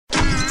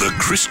The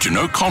Christian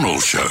O'Connell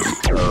Show.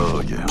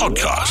 Oh, yeah.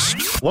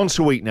 Podcast. Once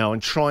a week now, I'm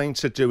trying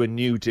to do a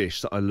new dish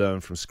that I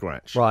learned from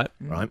scratch. Right.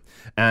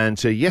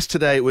 And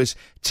yesterday it was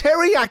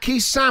teriyaki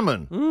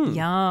salmon.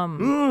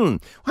 Yum.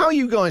 How are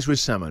you guys with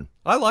salmon?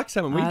 I like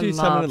salmon. We I do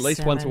salmon love at least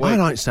salmon. once a week. I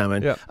like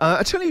salmon. Yeah.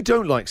 I tell you who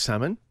don't like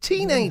salmon.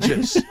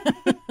 Teenagers.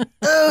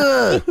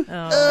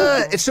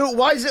 It's all,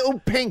 why is it all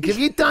pink? Have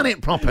you done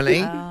it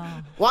properly?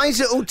 Why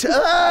is it all...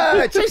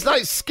 it tastes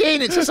like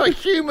skin. It tastes like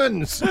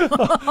humans.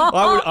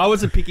 I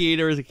was a picky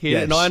eater as a kid,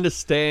 Yes. and I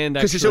understand,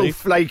 Because it's all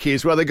flaky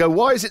as well. They go,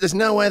 why is it there's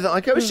nowhere that I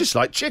go? It's just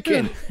like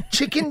chicken.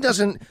 Chicken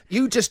doesn't...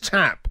 You just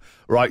tap,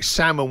 right,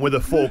 salmon with a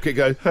fork. It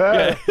goes...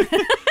 Yeah.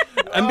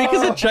 And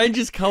because it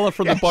changes colour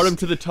from the bottom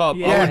to the top,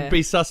 I would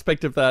be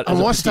suspect of that. And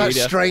as a what's picky that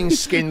eater. strange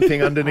skin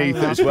thing underneath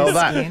it as well?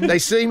 That they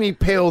see me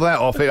peel that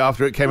off it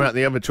after it came out in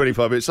the oven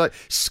 25 minutes. It's like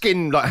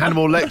skin, like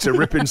Hannibal Lecter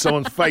ripping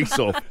someone's face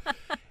off.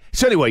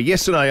 So anyway,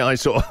 yesterday I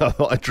thought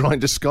I'd try and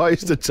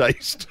disguise the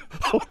taste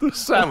of the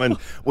salmon.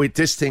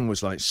 This thing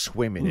was like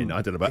swimming in,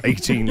 I don't know, about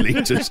 18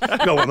 litres.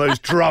 Got one of those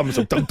drums.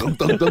 Dunk, dunk,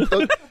 dunk, dunk,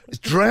 dunk. It's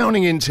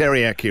drowning in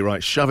teriyaki,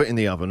 right? Shove it in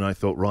the oven. And I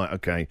thought, right,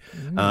 okay.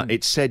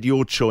 It said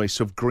your choice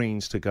of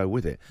greens to go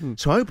with it.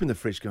 So I opened the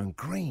fridge going,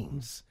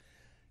 greens?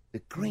 The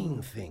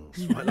green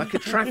things, right? Like a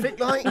traffic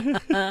light?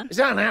 Is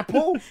that an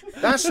apple?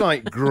 That's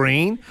like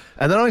green.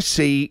 And then I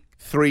see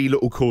 3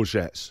 little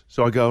courgettes.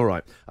 So I go, all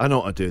right, I know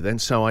what I do then.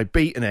 So I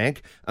beat an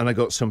egg and I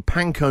got some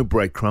panko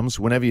breadcrumbs.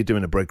 Whenever you're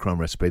doing a breadcrumb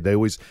recipe, they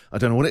always, I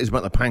don't know what it is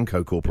about the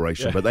Panko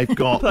Corporation, but they've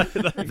got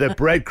the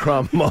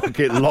breadcrumb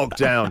market locked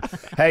down.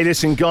 Hey,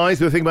 listen,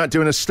 guys, we're thinking about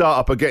doing a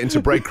startup or getting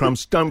into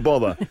breadcrumbs. Don't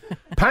bother.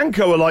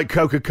 Panko are like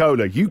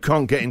Coca-Cola. You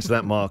can't get into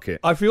that market.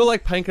 I feel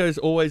like panko's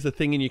always a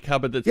thing in your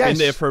cupboard that's been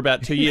there for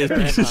about 2 years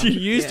because you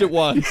used it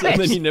once and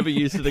then you never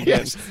used it again.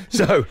 Yes.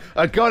 So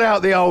I got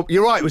out the old,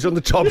 you're right, it was on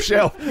the top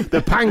shelf,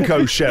 the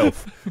panko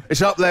shelf.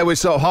 It's up there with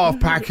sort of half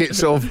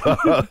packets of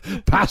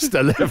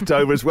pasta left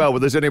over as well, but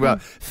there's only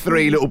about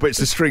 3 little bits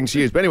of string to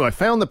use. But anyway, I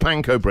found the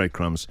panko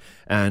breadcrumbs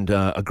and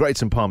I grated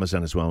some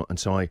parmesan as well. And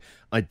so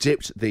I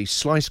dipped the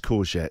sliced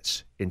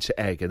courgettes into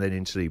egg and then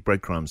into the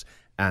breadcrumbs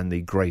and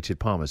the grated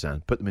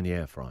parmesan, put them in the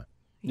air fryer.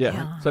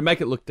 Yeah. So make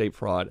it look deep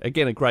fried.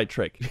 Again, a great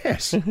trick.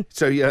 Yes.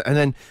 So yeah,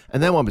 and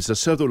then one was I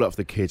served all up for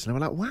the kids, and they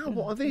were like, "Wow,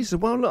 what are these?"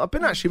 Well, look, I've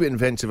been actually a bit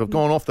inventive. I've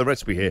gone off the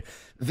recipe here.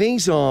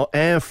 These are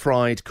air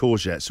fried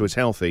courgettes, so it's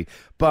healthy,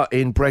 but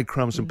in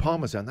breadcrumbs and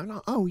parmesan. They're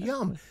like, "Oh,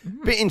 yum!"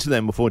 Bit into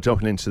them before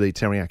jumping into the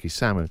teriyaki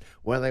salmon,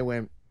 where they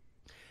went.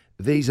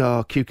 These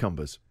are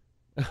cucumbers.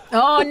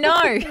 Oh,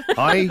 no.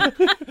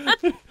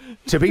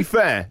 To be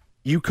fair.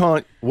 You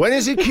can't. When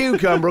is a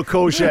cucumber a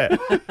courgette?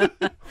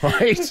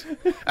 Right?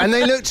 And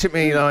they looked at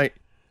me like,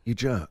 you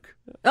jerk.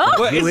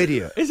 Well, You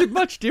idiot. Is it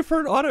much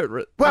different? I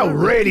don't... Well,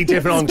 really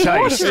different on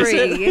taste.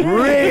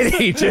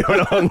 Really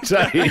different on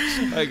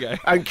taste. Okay.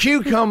 And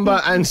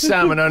cucumber and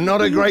salmon are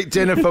not a great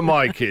dinner for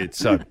my kids.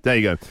 So, there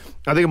you go.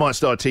 I think I might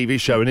start a TV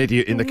show, An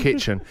Idiot in the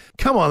Kitchen.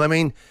 Come on, I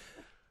mean...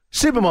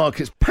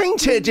 Supermarkets,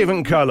 paint it a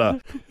different colour.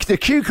 The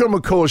cucumber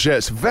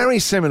courgettes, very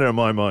similar in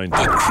my mind.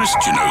 The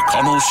Christian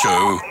O'Connell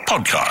Show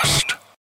Podcast.